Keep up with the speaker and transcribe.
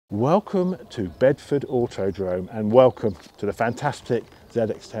Welcome to Bedford Autodrome and welcome to the fantastic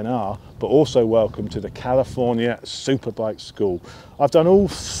ZX10R, but also welcome to the California Superbike School. I've done all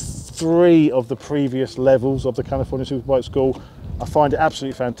three of the previous levels of the California Superbike School. I find it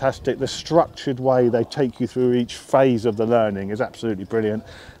absolutely fantastic. The structured way they take you through each phase of the learning is absolutely brilliant.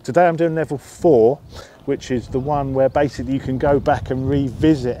 Today I'm doing level 4, which is the one where basically you can go back and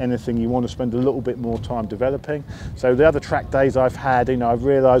revisit anything you want to spend a little bit more time developing. So the other track days I've had, I've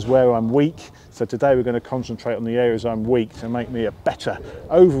realised where I'm weak. So today we're going to concentrate on the areas I'm weak to make me a better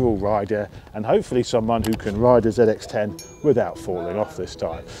overall rider and hopefully someone who can ride a ZX10 without falling off this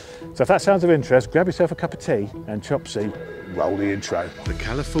time. So if that sounds of interest, grab yourself a cup of tea and Chopsy, roll the intro. The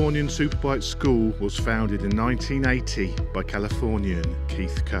Californian Superbike School was founded in 1980 by Californian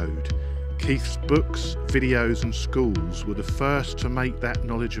Keith Code. Keith's books, videos and schools were the first to make that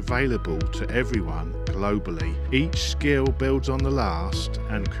knowledge available to everyone globally. Each skill builds on the last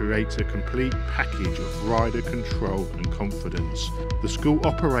and creates a complete package of rider control and confidence. The school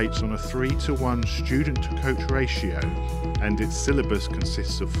operates on a 3-to-1 student to coach ratio and its syllabus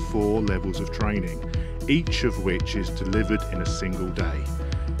consists of 4 levels of training, each of which is delivered in a single day.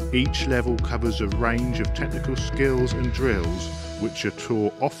 Each level covers a range of technical skills and drills which are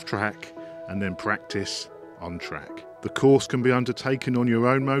taught off track and then practice on track. The course can be undertaken on your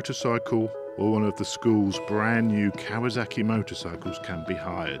own motorcycle or one of the school's brand new Kawasaki motorcycles can be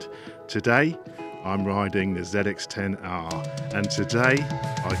hired. Today I'm riding the ZX10R and today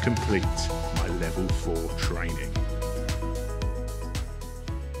I complete my level 4 training.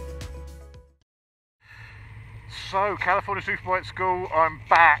 So California Superbike School, I'm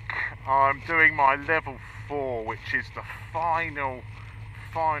back. I'm doing my level 4, which is the final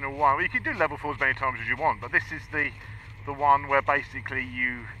one. Well, you can do level 4 as many times as you want, but this is the one where basically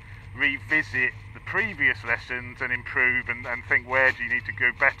you revisit the previous lessons and improve and think, where do you need to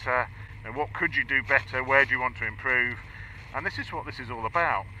go better and what could you do better, where do you want to improve, and this is what this is all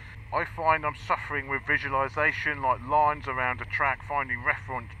about. I find I'm suffering with visualization, like lines around a track, finding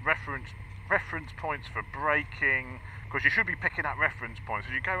reference points for braking, because you should be picking up reference points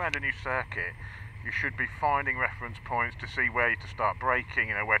as you go around a new circuit. You should be finding reference points to see where to start braking,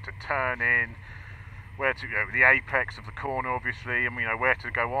 where to turn in, where to, the apex of the corner obviously, and where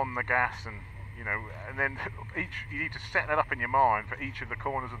to go on the gas, and and then you need to set that up in your mind for each of the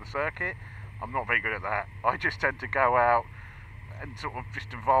corners of the circuit. I'm not very good at that. I just tend to go out and sort of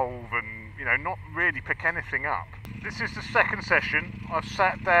just evolve and not really pick anything up. This is the second session. I've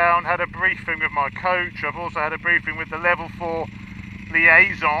sat down, had a briefing with my coach. I've also had a briefing with the level 4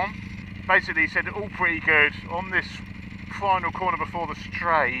 liaison. Basically he said all pretty good. On this final corner before the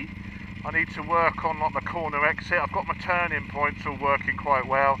straight, I need to work on the corner exit. I've got my turning points all working quite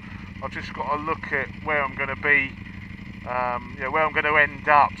well. I've just got to look at where I'm going to be, where I'm going to end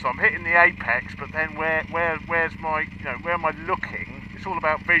up. So I'm hitting the apex, but then where's my, where am I looking? It's all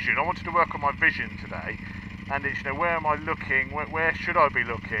about vision. I wanted to work on my vision today, and it's where am I looking? Where should I be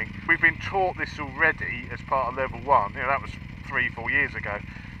looking? We've been taught this already as part of level 1. That was 3-4 years ago.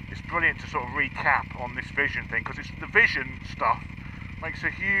 It's brilliant to sort of recap on this vision thing, because it's the vision stuff makes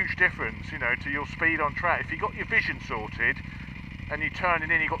a huge difference, to your speed on track. If you got your vision sorted and you're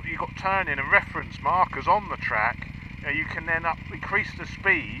turning in, you got turning and reference markers on the track, you can then increase the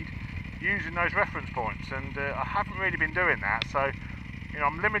speed using those reference points. And I haven't really been doing that, so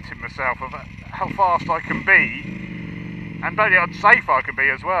I'm limiting myself of how fast I can be, and very unsafe I can be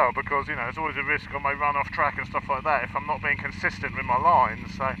as well, because there's always a risk I may run off track and stuff like that if I'm not being consistent with my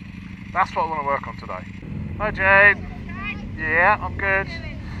lines. So that's what I want to work on today. Hi Jane. Yeah, I'm good.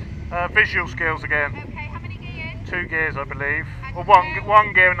 Visual skills again. Okay, how many gears? 2 gears I believe. Or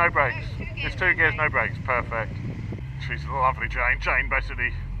one gear and no brakes. It's 2 gears, no brakes. Perfect. She's lovely, Jane. Jane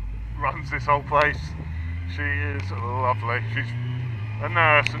basically runs this whole place. She is lovely. She's a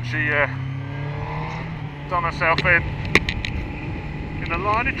nurse and she done herself in the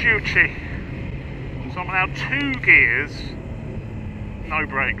line of duty. So I'm now 2 gears, no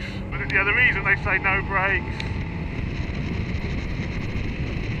brakes. But the reason they say no brakes,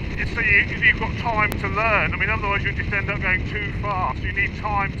 it's so you've got time to learn. Otherwise you just end up going too fast. You need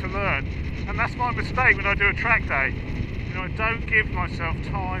time to learn. And that's my mistake when I do a track day. I don't give myself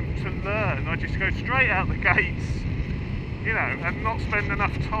time to learn. I just go straight out the gates, and not spend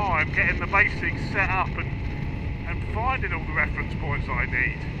enough time getting the basics set up and finding all the reference points I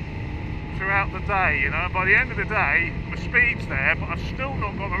need throughout the day, And by the end of the day, my speed's there, but I've still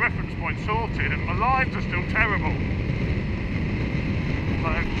not got the reference points sorted and my lines are still terrible. So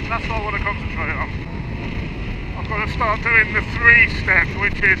that's what I want to concentrate on. I've got to start doing the 3-step,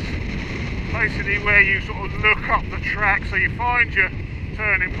 which is basically where you sort of look up the track. So you find your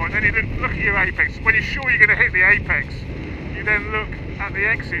turning point. Then you look at your apex. When you're sure you're going to hit the apex, you then look at the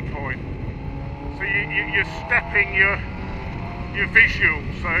exit point. So you're stepping your visual.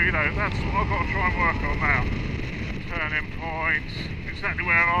 So you know that's what I've got to try and work on now. Turning points, exactly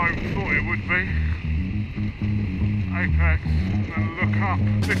where I thought it would be. Apex, and then look up,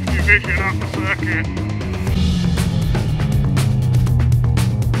 lift your vision up the circuit.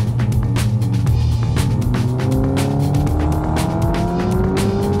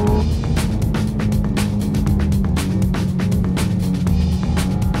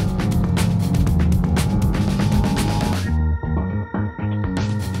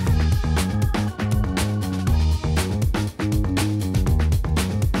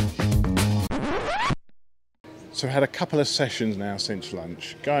 So I've had a couple of sessions now since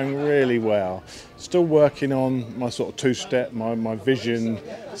lunch, going really well. Still working on my sort of two-step, my vision,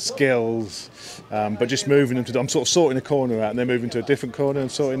 skills, but just moving them to, I'm sort of sorting a corner out and then moving to a different corner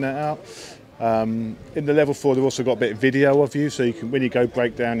and sorting that out. In the level 4 they've also got a bit of video of you, so you can, when you go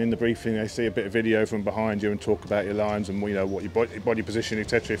break down in the briefing, they see a bit of video from behind you and talk about your lines and you know what your body position,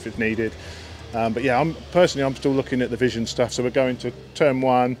 etc. if it's needed. But yeah, I'm still looking at the vision stuff, so we're going to turn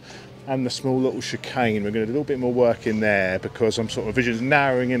 1 and the small little chicane. We're going to do a little bit more work in there because I'm sort of vision's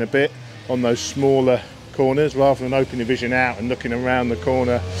narrowing in a bit on those smaller corners rather than opening vision out and looking around the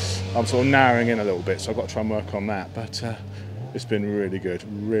corner. I'm sort of narrowing in a little bit, so I've got to try and work on that. But it's been really good,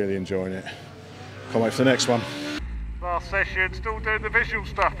 really enjoying it. Can't wait for the next one. Last session, still doing the visual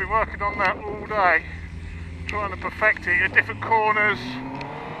stuff. Been working on that all day, trying to perfect it at different corners.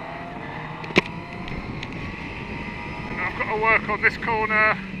 And I've got to work on this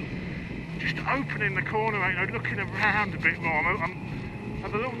corner. Just opening the corner, you know, looking around a bit more. And the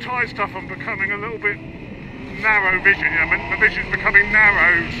little tight stuff, I'm becoming a little bit narrow vision. You know, my vision's becoming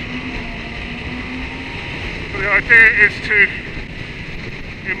narrowed. But the idea is to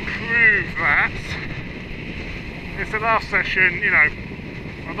improve that. It's the last session, you know,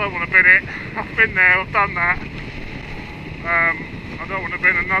 I don't want to bin it. I've been there, I've done that. I don't want to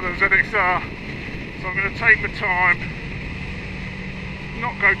bin another ZXR. So I'm going to take the time.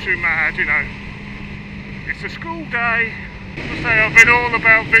 Not go too mad, you know. It's a school day. As I say, I've been all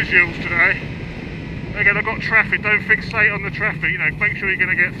about visuals today. Again, I've got traffic. Don't fixate on the traffic. You know, make sure you're going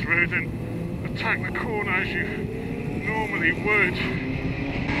to get through. Then attack the corner as you normally would.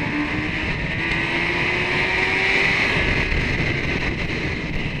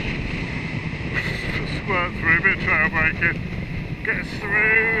 Squirt through, a bit of trail braking. Get us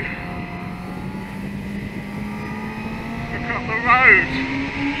through. Look up the road.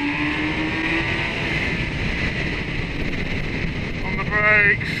 On the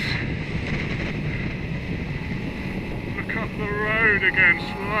brakes. Look up the road again.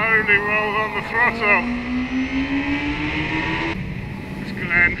 Slowly roll on the throttle. It's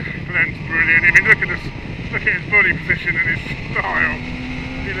Glenn's brilliant. I mean, look at his body position and his style.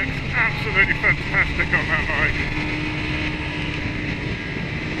 He looks absolutely fantastic on that bike.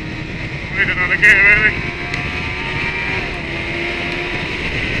 Need another gear, really.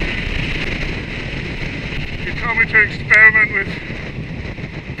 He told me to experiment with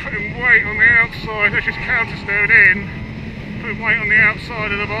putting weight on the outside, let's just counter steer it in, putting weight on the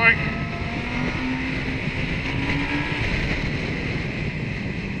outside of the bike.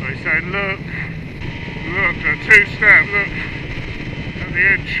 So he's saying, look, a two-step, look at the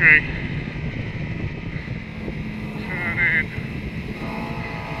entry, turn in.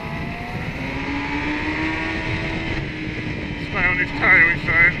 Stay on his tail, he's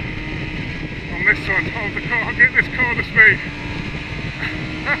saying. On this one, hold the car, get this corner speed.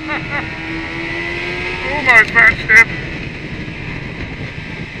 Almost matched him.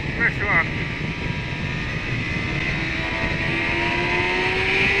 This one.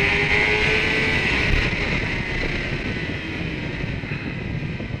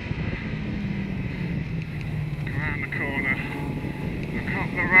 Go around the corner. Look up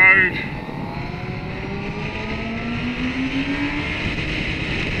the road.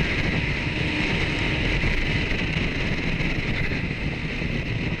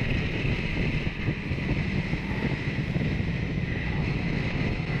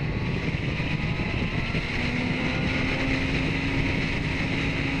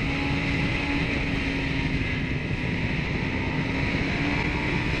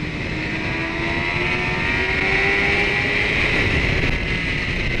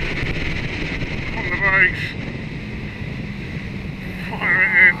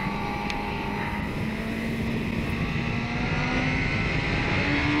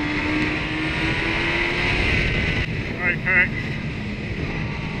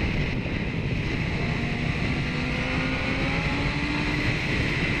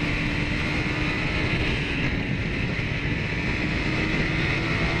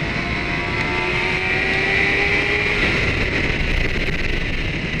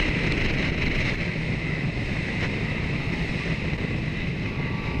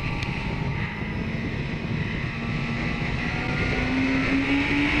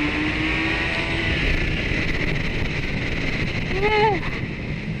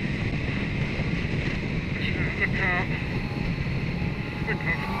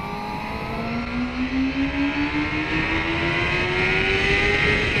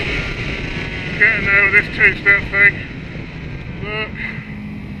 Getting there with this two-step thing. Look.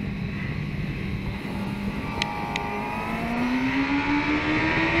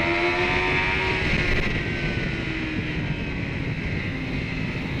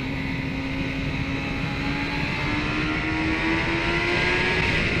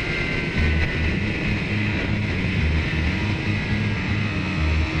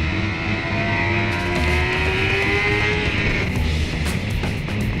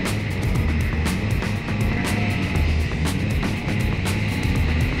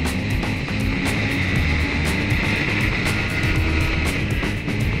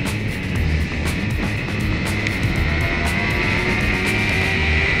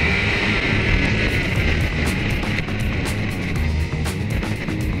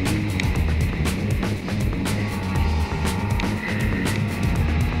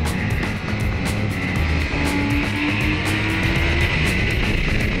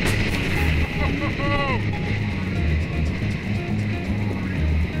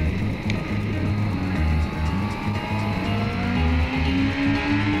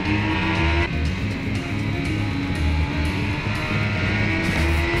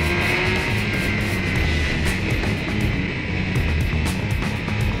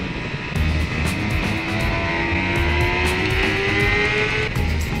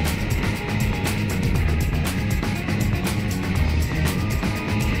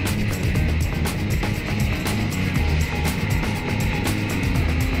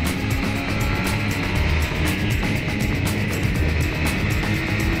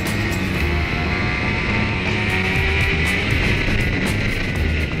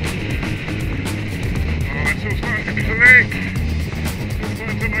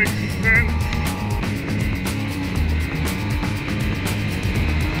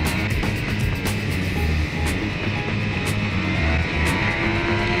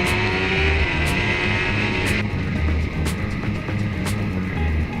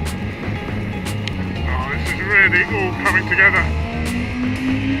 Really all coming together.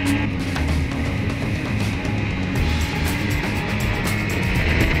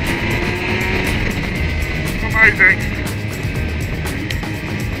 Amazing.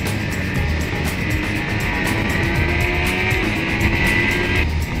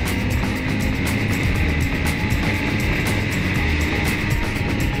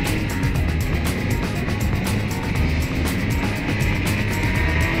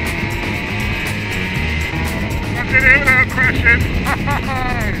 Did it without crashing.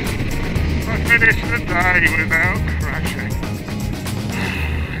 I finished the day without crashing.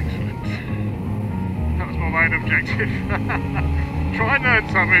 Excellent. That was my main objective. Try and learn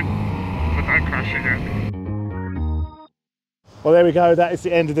something, but don't crash again. Well, there we go. That is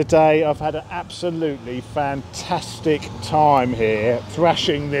the end of the day. I've had an absolutely fantastic time here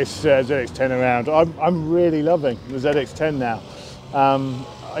thrashing this ZX10 around. I'm really loving the ZX10 now.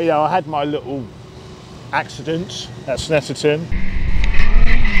 You know, I had my little accident at Snetterton.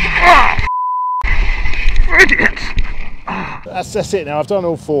 That's it now. I've done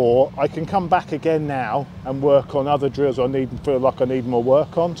all four. I can come back again now and work on other drills I feel like I need more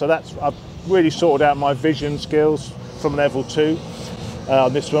work on. So I've really sorted out my vision skills from level 2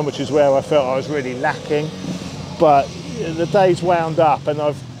 on this one, which is where I felt I was really lacking. But the day's wound up and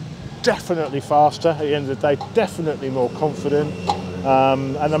I've definitely faster at the end of the day, definitely more confident.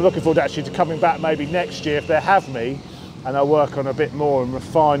 And I'm looking forward actually to coming back maybe next year if they have me, and I'll work on a bit more and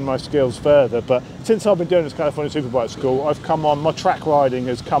refine my skills further. But since I've been doing this California Superbike School, I've come on, my track riding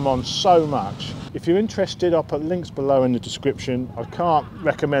has come on so much. If you're interested, I'll put links below in the description. I can't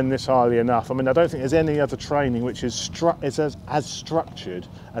recommend this highly enough. I mean, I don't think there's any other training which is as structured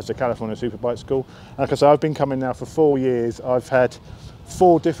as the California Superbike School. Like I say, I've been coming now for 4 years. I've had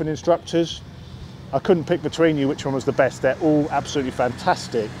 4 different instructors. I couldn't pick between you which one was the best. They're all absolutely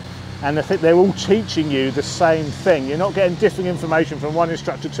fantastic. And I think they're all teaching you the same thing. You're not getting different information from one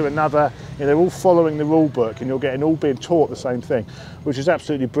instructor to another. You know, they're all following the rule book and you're all being taught the same thing, which is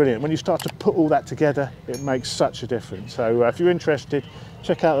absolutely brilliant. When you start to put all that together, it makes such a difference. So if you're interested,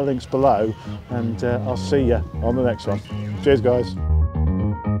 check out the links below and I'll see you on the next one. Cheers, guys.